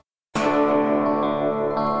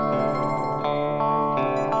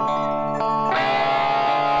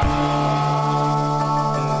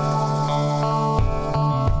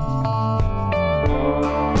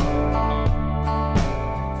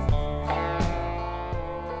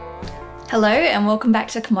Hello, and welcome back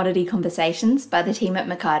to Commodity Conversations by the team at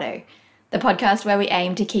Mercado, the podcast where we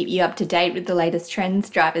aim to keep you up to date with the latest trends,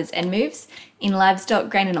 drivers, and moves in livestock,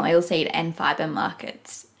 grain and oilseed, and fibre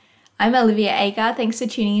markets. I'm Olivia Agar. Thanks for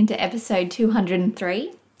tuning into episode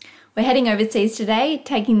 203. We're heading overseas today,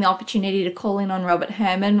 taking the opportunity to call in on Robert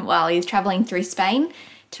Herman while he's travelling through Spain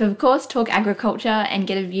to, of course, talk agriculture and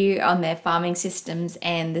get a view on their farming systems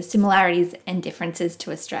and the similarities and differences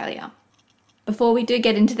to Australia. Before we do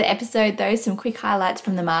get into the episode, though, some quick highlights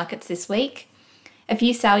from the markets this week. A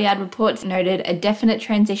few saleyard reports noted a definite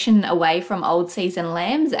transition away from old season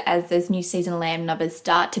lambs as those new season lamb numbers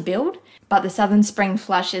start to build, but the southern spring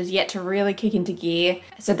flush is yet to really kick into gear,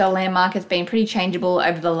 so the lamb market's been pretty changeable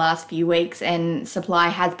over the last few weeks and supply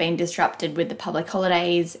has been disrupted with the public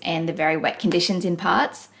holidays and the very wet conditions in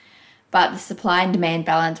parts, but the supply and demand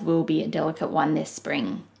balance will be a delicate one this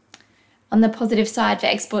spring. On the positive side for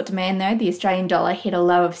export demand though, the Australian dollar hit a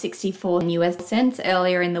low of 64 US cents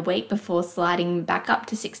earlier in the week before sliding back up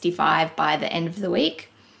to 65 by the end of the week.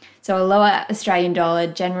 So a lower Australian dollar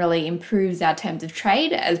generally improves our terms of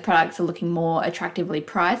trade as products are looking more attractively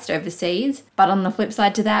priced overseas. But on the flip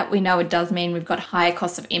side to that, we know it does mean we've got higher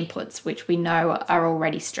costs of inputs, which we know are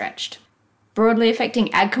already stretched. Broadly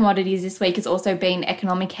affecting ag commodities this week has also been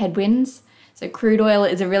economic headwinds. So crude oil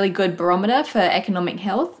is a really good barometer for economic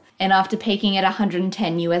health. And after peaking at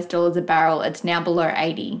 110 US dollars a barrel, it's now below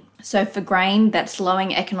 80. So for grain, that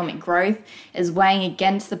slowing economic growth is weighing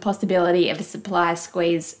against the possibility of a supply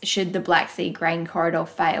squeeze should the Black Sea grain corridor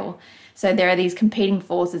fail. So there are these competing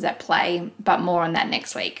forces at play, but more on that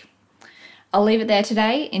next week. I'll leave it there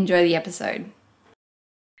today. Enjoy the episode.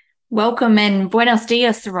 Welcome and buenos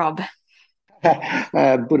dias, Rob.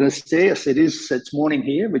 Buenos dias. It's morning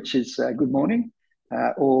here, which is good morning.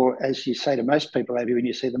 Or as you say to most people over when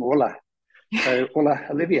you see them, hola. So, hola,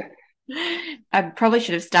 Olivia. I probably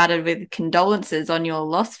should have started with condolences on your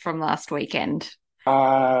loss from last weekend.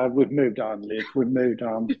 We've moved on, Liv. We've moved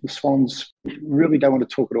on. The Swans really don't want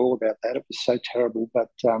to talk at all about that. It was so terrible, but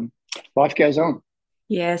life goes on.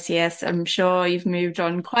 Yes. I'm sure you've moved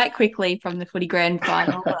on quite quickly from the footy grand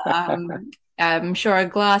final. I'm sure a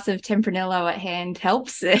glass of Tempranillo at hand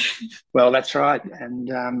helps. Well, that's right.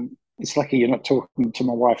 And it's lucky you're not talking to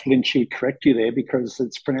my wife, Lynn. She would correct you there because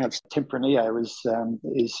it's pronounced Tempranillo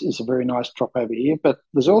is a very nice drop over here. But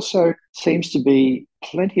there's also seems to be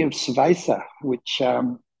plenty of cerveza, which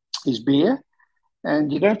is beer.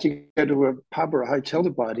 And you don't have to go to a pub or a hotel to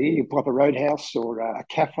buy it here. You pop a roadhouse or a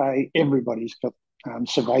cafe. Everybody's got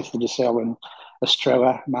cerveza to sell in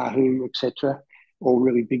Estrella, Mahou, etc. All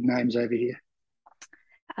really big names over here.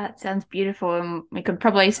 That sounds beautiful. And we could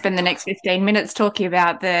probably spend the next 15 minutes talking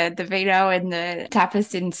about the vino and the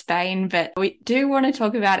tapas in Spain, but we do want to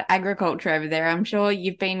talk about agriculture over there. I'm sure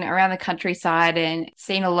you've been around the countryside and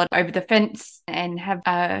seen a lot over the fence and have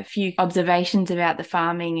a few observations about the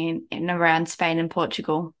farming in around Spain and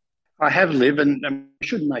Portugal. I have lived, and I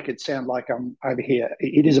shouldn't make it sound like I'm over here.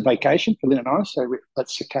 It is a vacation for Lynn and I, so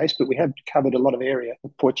that's the case. But we have covered a lot of area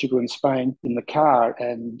of Portugal and Spain in the car,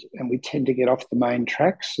 and we tend to get off the main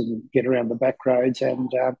tracks and get around the back roads. And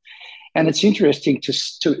it's interesting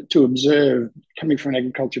to observe, coming from an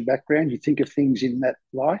agriculture background, you think of things in that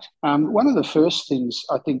light. One of the first things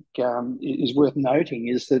I think is worth noting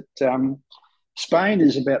is that Spain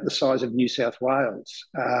is about the size of New South Wales.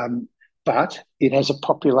 But it has a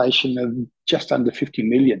population of just under 50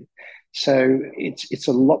 million. So it's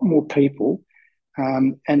a lot more people.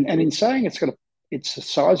 And in saying it's the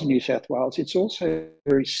size of New South Wales, it's also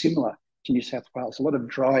very similar to New South Wales. A lot of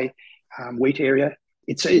dry wheat area.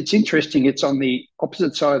 It's interesting. It's on the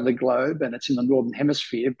opposite side of the globe and it's in the Northern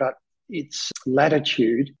Hemisphere, but its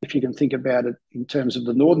latitude, if you can think about it in terms of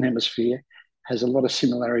the Northern Hemisphere, has a lot of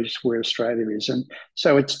similarities to where Australia is. And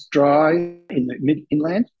so it's dry in the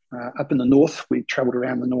inland. Up in the north, we travelled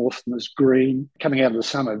around the north and there's green. Coming out of the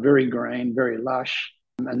summer, very green, very lush.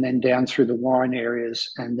 And then down through the wine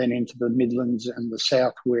areas and then into the Midlands and the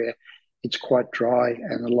south where it's quite dry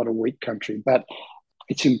and a lot of wheat country. But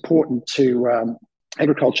it's important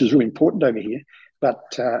agriculture is really important over here. But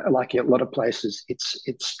like a lot of places, it's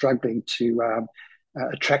struggling to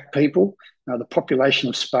attract people. The population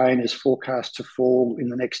of Spain is forecast to fall in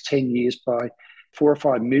the next 10 years by 4 or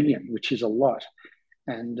 5 million, which is a lot.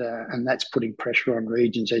 And that's putting pressure on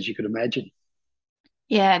regions, as you could imagine.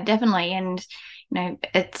 Yeah, definitely. And,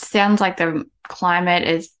 it sounds like the climate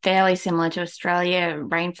is fairly similar to Australia,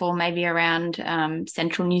 rainfall maybe around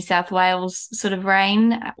central New South Wales sort of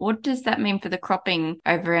rain. What does that mean for the cropping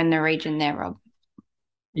over in the region there, Rob?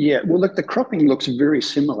 Yeah, well, look, the cropping looks very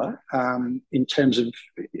similar in terms of,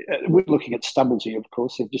 we're looking at stubbles here, of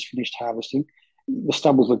course, they've just finished harvesting. The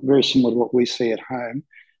stubbles look very similar to what we see at home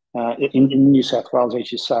in New South Wales,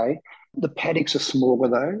 as you say. The paddocks are smaller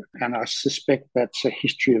though, and I suspect that's a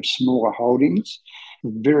history of smaller holdings.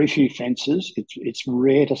 Very few fences. It's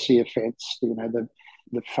rare to see a fence.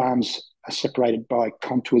 The farms are separated by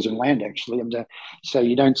contours and land actually, and so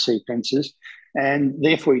you don't see fences, and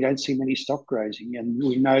therefore you don't see many stock grazing. And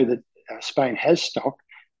we know that Spain has stock,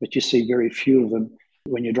 but you see very few of them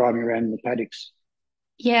when you're driving around in the paddocks.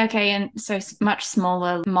 Yeah, okay. And so much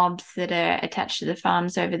smaller mobs that are attached to the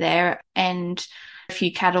farms over there and a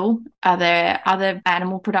few cattle. Are there other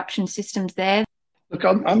animal production systems there? Look,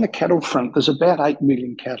 on the cattle front, there's about 8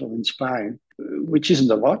 million cattle in Spain, which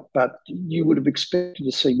isn't a lot, but you would have expected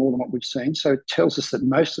to see more than what we've seen. So it tells us that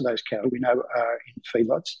most of those cattle we know are in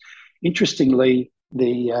feedlots. Interestingly,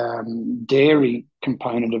 the dairy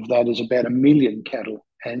component of that is about 1 million cattle,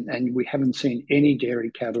 and we haven't seen any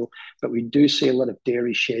dairy cattle, but we do see a lot of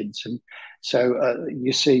dairy sheds. And so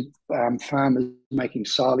you see farmers making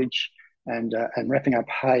silage and wrapping up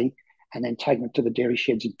hay and then taking it to the dairy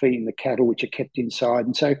sheds and feeding the cattle, which are kept inside.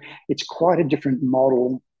 And so it's quite a different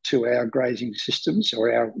model to our grazing systems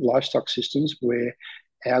or our livestock systems, where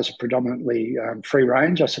ours are predominantly free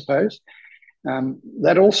range, I suppose.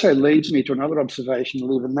 That also leads me to another observation,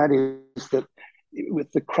 Liv, and that is that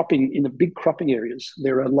with the cropping in the big cropping areas,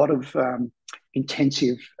 there are a lot of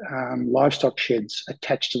intensive livestock sheds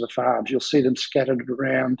attached to the farms. You'll see them scattered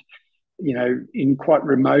around, in quite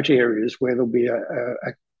remote areas where there'll be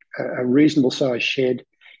a reasonable sized shed.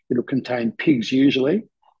 It'll contain pigs usually.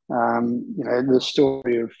 The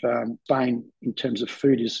story of Spain in terms of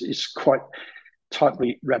food is quite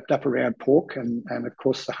tightly wrapped up around pork and of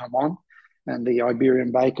course the jamón and the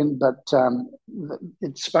Iberian bacon. But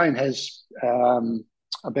Spain has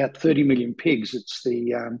about 30 million pigs. It's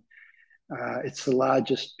the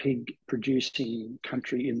largest pig producing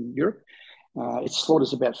country in Europe. It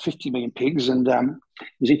slaughters about 50 million pigs, and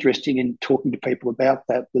it was interesting in talking to people about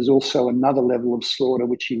that. There's also another level of slaughter,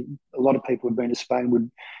 which a lot of people who've been to Spain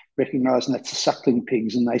would recognise, and that's the suckling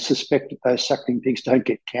pigs, and they suspect that those suckling pigs don't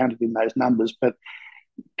get counted in those numbers, but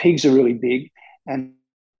pigs are really big, and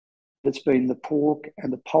it's been the pork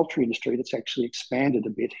and the poultry industry that's actually expanded a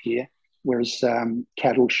bit here, whereas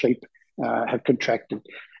cattle, sheep have contracted.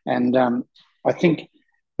 And I think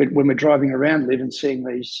when we're driving around, Liv, and seeing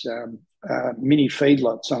these mini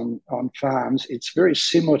feedlots on farms, it's very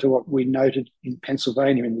similar to what we noted in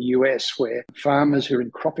Pennsylvania in the US, where farmers who are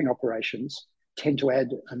in cropping operations tend to add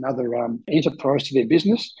another enterprise to their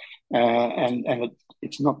business, and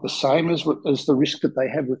it's not the same as the risk that they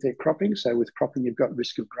have with their cropping. So with cropping, you've got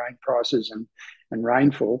risk of grain prices and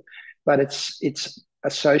rainfall, but it's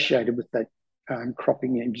associated with that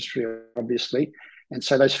cropping industry, obviously. And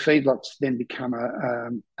so those feedlots then become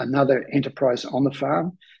another enterprise on the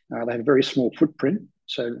farm. They have a very small footprint,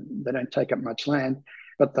 so they don't take up much land,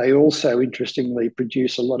 but they also, interestingly,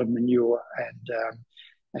 produce a lot of manure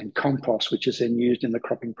and compost, which is then used in the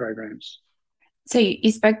cropping programs. So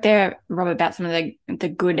you spoke there, Rob, about some of the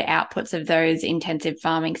good outputs of those intensive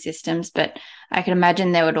farming systems, but I can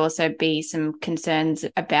imagine there would also be some concerns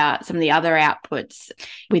about some of the other outputs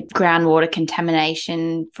with groundwater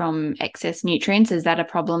contamination from excess nutrients. Is that a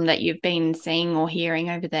problem that you've been seeing or hearing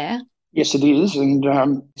over there? Yes, it is. And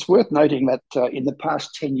it's worth noting that in the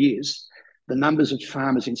past 10 years, the numbers of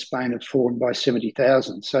farmers in Spain have fallen by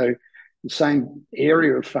 70,000. So the same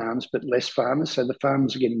area of farms, but less farmers. So the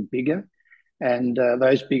farms are getting bigger. And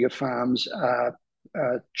those bigger farms are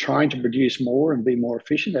trying to produce more and be more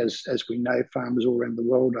efficient, as we know farmers all around the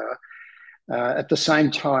world are. At the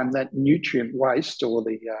same time, that nutrient waste, or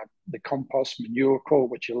the compost, manure, call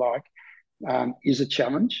it what you like, is a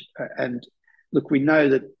challenge. And look, we know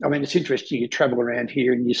that, I mean, it's interesting, you travel around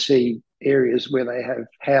here and you see areas where they have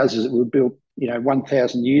houses that were built,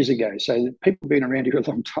 1,000 years ago. So people have been around here a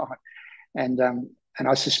long time. And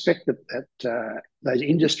I suspect that those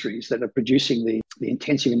industries that are producing the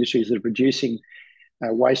intensive industries that are producing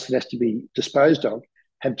waste that has to be disposed of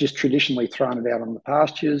have just traditionally thrown it out on the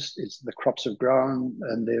pastures. The crops have grown,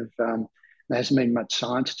 and there hasn't been much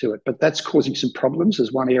science to it. But that's causing some problems.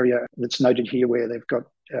 There's one area that's noted here where they've got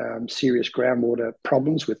serious groundwater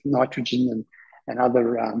problems with nitrogen and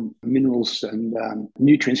other minerals and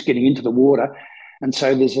nutrients getting into the water. And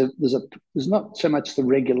so there's not so much the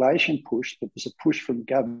regulation push, but there's a push from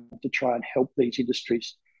government to try and help these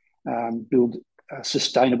industries build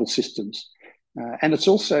sustainable systems. And it's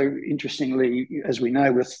also, interestingly, as we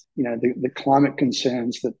know, with the climate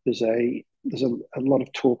concerns, that there's a lot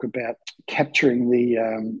of talk about capturing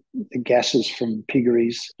the gases from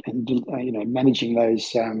piggeries and managing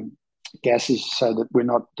those gases so that we're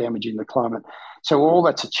not damaging the climate. So all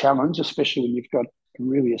that's a challenge, especially when you've got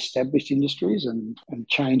really established industries and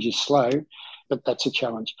change is slow, but that's a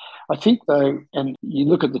challenge. I think, though, and you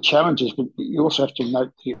look at the challenges, but you also have to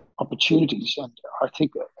note the opportunities. And I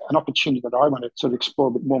think an opportunity that I want to sort of explore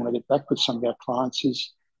a bit more when I get back with some of our clients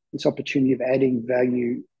is this opportunity of adding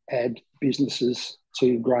value add businesses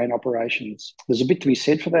to grain operations. There's a bit to be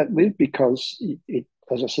said for that, Liv, because it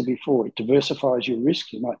as I said before, it diversifies your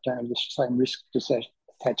risk. You might don't have the same risk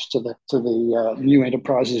attached to the new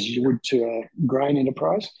enterprises as you would to a grain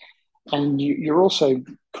enterprise. And you're also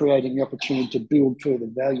creating the opportunity to build further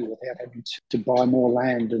value without having to buy more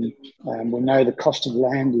land. And we know the cost of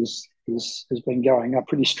land has been going up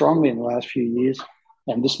pretty strongly in the last few years.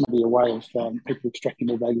 And this may be a way of people extracting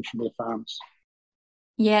more value from their farms.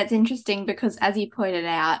 Yeah, it's interesting because, as you pointed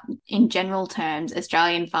out, in general terms,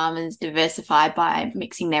 Australian farmers diversify by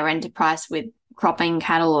mixing their enterprise with cropping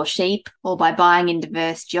cattle or sheep, or by buying in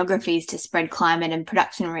diverse geographies to spread climate and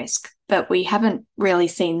production risk. But we haven't really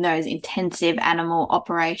seen those intensive animal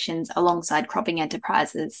operations alongside cropping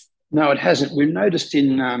enterprises. No, it hasn't. We've noticed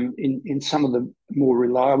in some of the more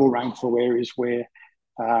reliable rainfall areas where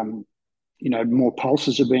more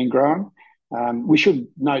pulses are being grown. We should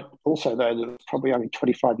note also, though, that it's probably only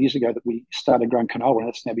 25 years ago that we started growing canola, and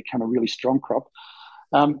it's now become a really strong crop.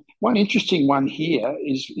 One interesting one here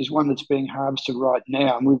is one that's being harvested right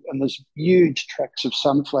now, and there's huge tracts of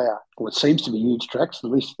sunflower, or it seems to be huge tracts, at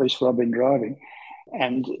least where I've been driving,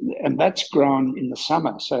 and that's grown in the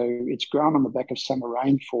summer. So it's grown on the back of summer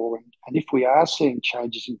rainfall, and if we are seeing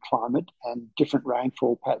changes in climate and different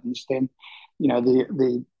rainfall patterns, then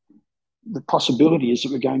the possibility is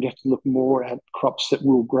that we're going to have to look more at crops that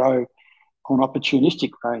will grow on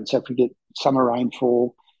opportunistic rain. So if we get summer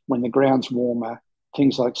rainfall, when the ground's warmer,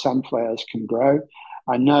 things like sunflowers can grow.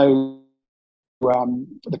 I know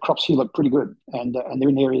the crops here look pretty good, and they're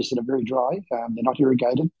in areas that are very dry. They're not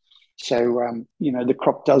irrigated. So, the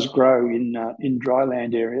crop does grow in dry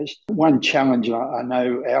land areas. One challenge, I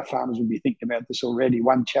know our farmers would be thinking about this already,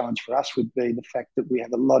 one challenge for us would be the fact that we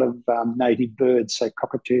have a lot of native birds, so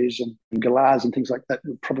cockatoos and galahs and things like that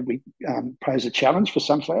would probably pose a challenge for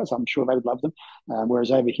sunflowers. I'm sure they would love them,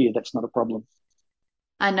 whereas over here, that's not a problem.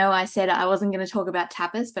 I know I said I wasn't going to talk about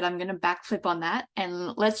tapas, but I'm going to backflip on that.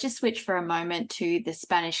 And let's just switch for a moment to the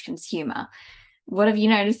Spanish consumer. What have you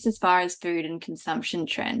noticed as far as food and consumption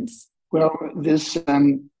trends? Well, there's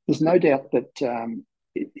no doubt that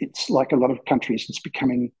it's like a lot of countries, it's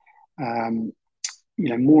becoming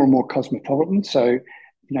more and more cosmopolitan. So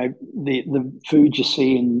the food you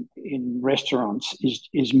see in restaurants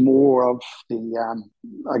is more of the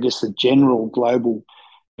the general global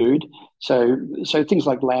food. So things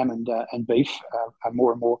like lamb and beef are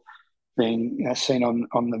more and more being seen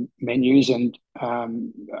on the menus. And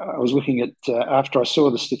I was looking at, after I saw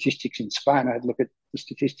the statistics in Spain, I had a look at the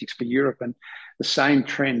statistics for Europe, and the same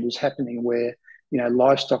trend is happening where,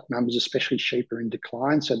 livestock numbers, especially sheep, are in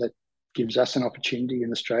decline. So that gives us an opportunity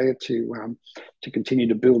in Australia to continue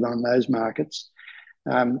to build on those markets.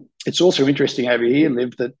 It's also interesting over here,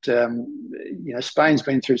 Liv, that Spain's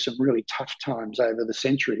been through some really tough times over the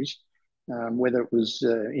centuries, whether it was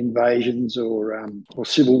invasions or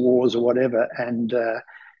civil wars or whatever, and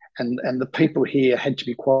the people here had to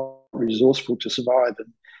be quite resourceful to survive. And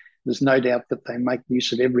there's no doubt that they make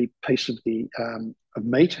use of every piece of the of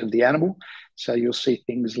meat of the animal. So you'll see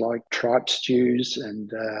things like tripe stews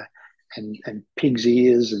and pig's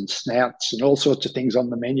ears and snouts and all sorts of things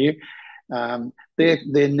on the menu.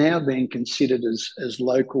 They're now being considered as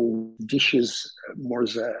local dishes, more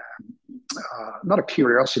as a not a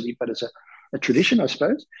curiosity, but as a tradition, I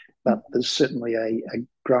suppose. But there's certainly a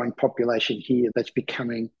growing population here that's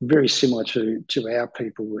becoming very similar to our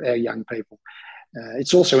people, our young people.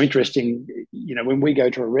 It's also interesting, when we go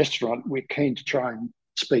to a restaurant, we're keen to try and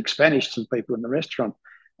speak Spanish to the people in the restaurant,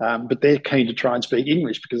 but they're keen to try and speak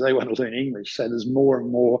English because they want to learn English. So there's more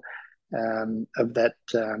and more of that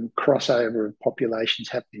crossover of populations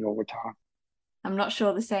happening all the time. I'm not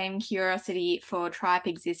sure the same curiosity for tripe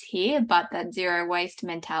exists here, but that zero waste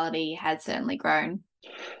mentality has certainly grown.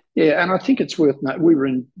 Yeah, and I think it's worth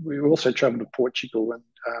noting, we also travelled to Portugal, and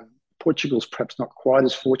Portugal's perhaps not quite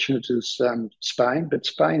as fortunate as Spain, but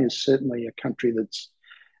Spain is certainly a country that's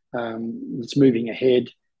moving ahead.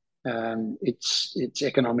 Its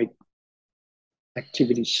economic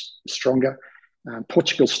activity's stronger.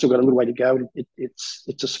 Portugal's still got a little way to go.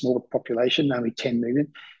 It's a smaller population, only 10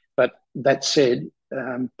 million. But that said,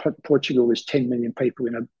 Portugal is 10 million people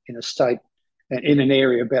in a state, in an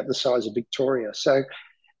area about the size of Victoria. So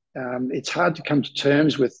it's hard to come to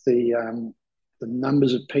terms with the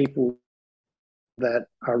numbers of people that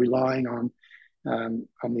are relying on on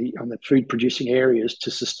the food producing areas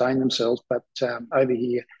to sustain themselves. But over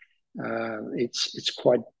here, it's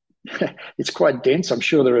quite it's quite dense. I'm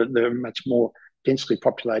sure there are much more densely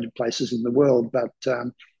populated places in the world, but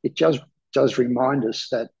it does remind us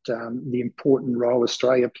that the important role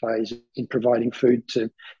Australia plays in providing food to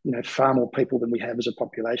far more people than we have as a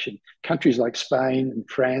population. Countries like Spain and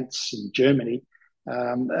France and Germany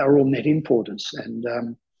are all net importers, and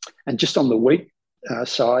just on the wheat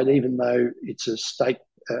side, even though it's a state,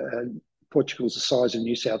 Portugal's the size of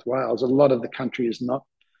New South Wales, a lot of the country is not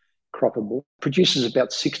croppable. Produces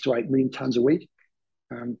about 6 to 8 million tonnes of wheat.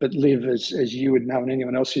 But Liv, as you would know, and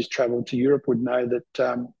anyone else who's travelled to Europe would know,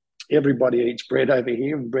 that everybody eats bread over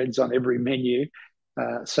here, and bread's on every menu.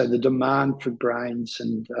 So the demand for grains,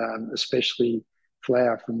 and especially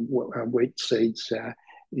flour from wheat seeds,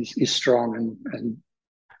 is strong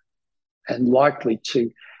and likely to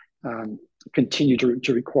continue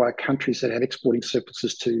to require countries that have exporting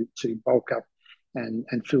surpluses to bulk up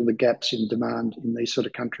and fill the gaps in demand in these sort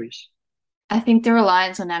of countries. I think the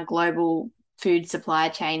reliance on our global food supply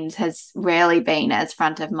chains has rarely been as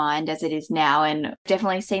front of mind as it is now, and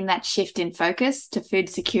definitely seen that shift in focus to food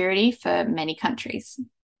security for many countries.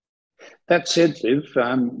 That said, Liv,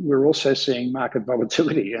 we're also seeing market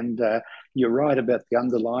volatility, and you're right about the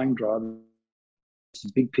underlying drivers.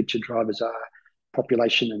 The big picture drivers are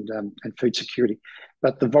population and food security,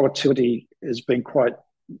 but the volatility has been quite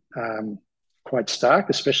stark,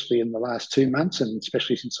 especially in the last 2 months, and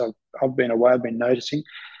especially since I've been away. I've been noticing.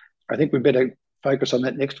 I think we better focus on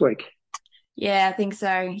that next week. Yeah, I think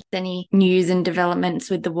so. Any news and developments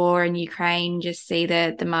with the war in Ukraine, just see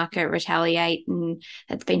the market retaliate, and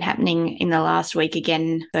that's been happening in the last week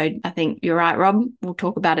again. So I think you're right, Rob. We'll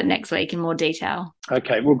talk about it next week in more detail.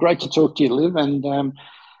 Okay, well, great to talk to you, Liv, and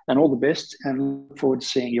all the best, and look forward to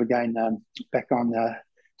seeing you again back on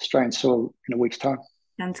Australian soil in a week's time.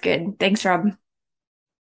 Sounds good. Thanks, Rob.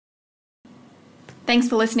 Thanks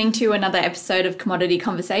for listening to another episode of Commodity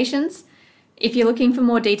Conversations. If you're looking for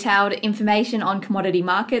more detailed information on commodity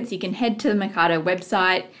markets, you can head to the Mercado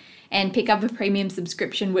website and pick up a premium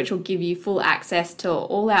subscription, which will give you full access to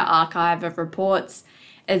all our archive of reports,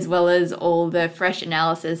 as well as all the fresh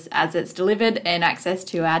analysis as it's delivered, and access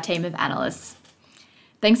to our team of analysts.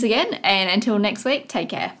 Thanks again, and until next week, take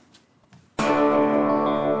care.